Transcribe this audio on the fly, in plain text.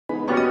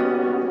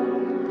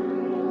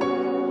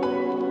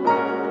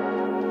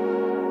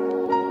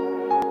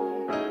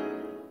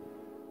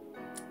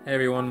Hey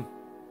everyone,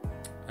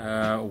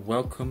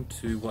 welcome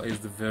to what is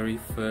the very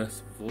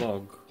first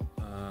vlog.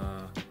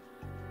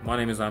 My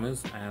name is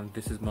Amers and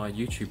this is my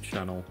YouTube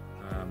channel.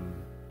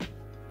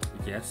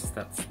 Yes,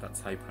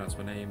 that's how you pronounce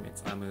my name.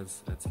 It's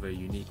Amers. It's a very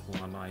unique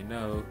one, I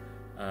know,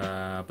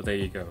 but there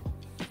you go.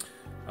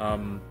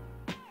 I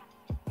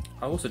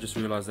also just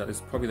realised that it's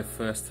probably the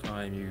first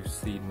time you've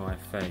seen my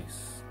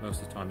face.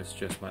 Most of the time it's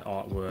just my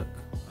artwork,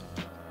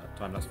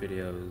 time-lapse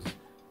videos,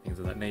 things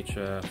of that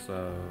nature,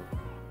 so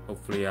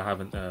hopefully I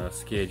haven't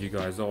scared you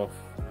guys off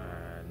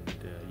and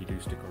you do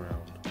stick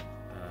around.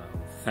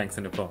 Thanks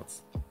in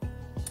advance.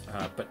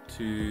 But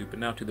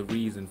now to the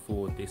reason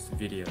for this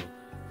video.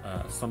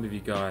 Some of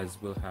you guys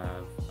will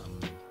have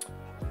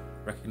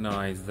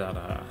recognized that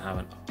I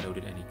haven't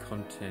uploaded any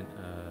content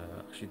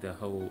actually the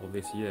whole of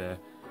this year,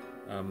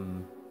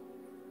 and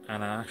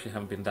I actually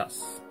haven't been that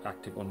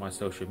active on my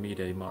social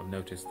media. You might have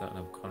noticed that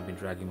I've kind of been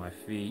dragging my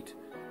feet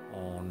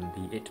on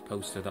the IT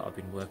poster that I've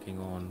been working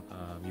on.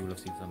 You will have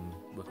seen some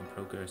work in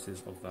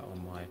progresses of that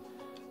on my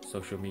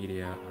social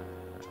media.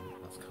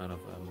 That's kind of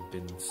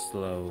been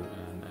slow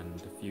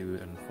and few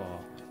and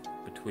far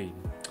between.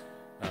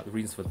 The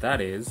reason for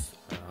that is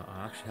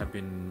I actually have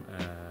been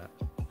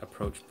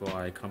approached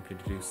by a company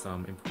to do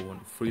some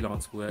important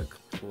freelance work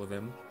for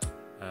them.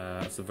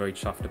 So very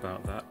chuffed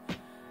about that.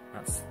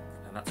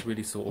 That's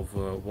really sort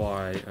of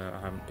why I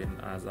haven't been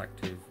as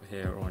active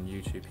here on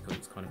YouTube, because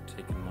it's kind of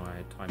taken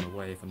my time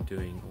away from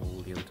doing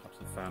all the other types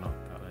of fan art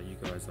that you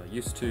guys are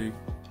used to.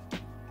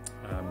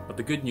 But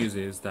the good news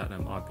is that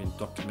I've been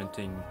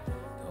documenting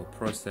the whole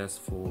process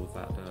for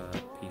that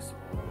piece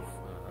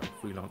of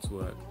freelance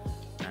work,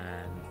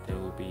 and there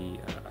will be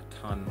a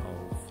ton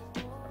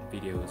of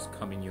videos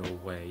coming your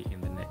way in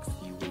the next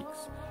few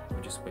weeks.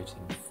 I'm just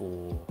waiting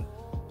for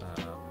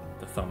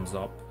the thumbs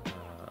up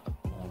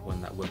when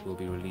that work will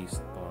be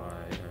released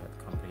by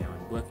the company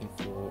I'm working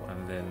for,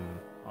 and then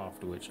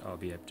after which I'll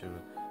be able to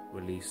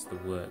release the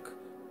work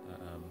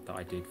that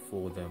I did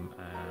for them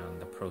and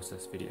the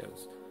process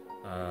videos.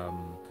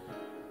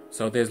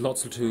 So there's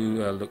lots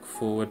to look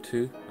forward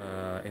to,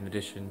 in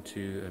addition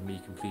to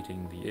me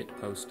completing the IT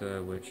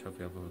poster, which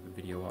hopefully I'll have a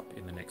video up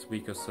in the next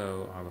week or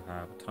so. I will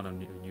have a ton of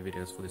new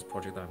videos for this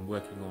project that I'm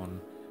working on,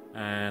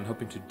 and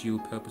hoping to dual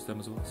purpose them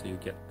as well, so you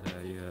get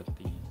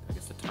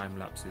the time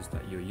lapses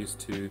that you're used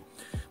to,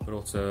 but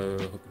also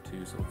hoping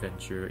to sort of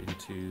venture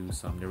into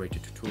some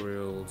narrated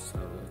tutorials, so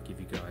I'll give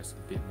you guys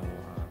a bit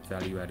more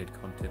value-added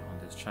content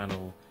on this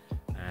channel,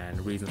 and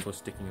reasons for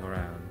sticking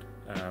around.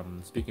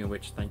 Speaking of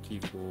which, thank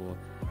you for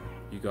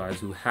you guys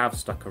who have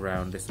stuck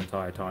around this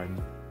entire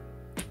time,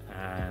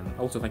 and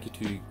also thank you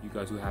to you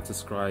guys who have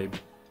subscribed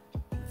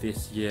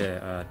this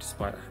year,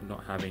 despite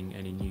not having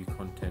any new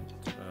content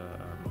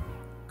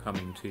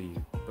coming to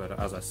you. But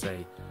as I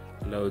say,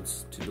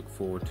 loads to look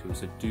forward to,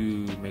 so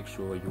do make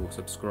sure you're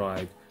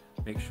subscribed,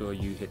 make sure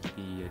you hit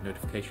the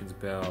notifications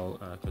bell,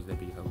 because there'll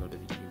be a whole load of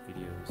new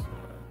videos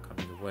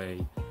coming your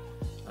way.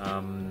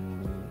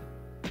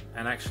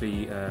 And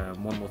actually,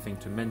 one more thing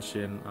to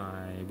mention,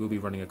 I will be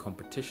running a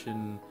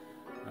competition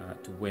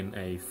to win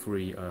a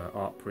free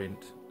art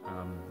print,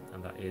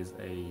 and that is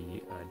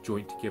a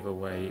joint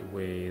giveaway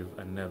with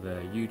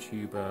another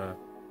YouTuber.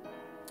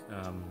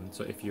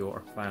 So if you're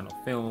a fan of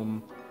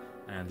film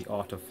and the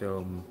art of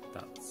film,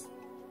 that's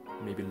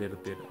maybe a little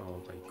bit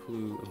of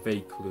a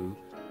vague clue,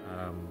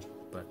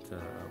 but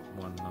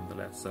one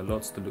nonetheless. So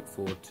lots to look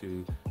forward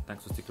to.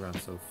 Thanks for sticking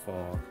around so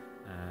far,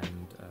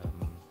 and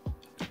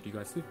talk to you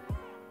guys soon.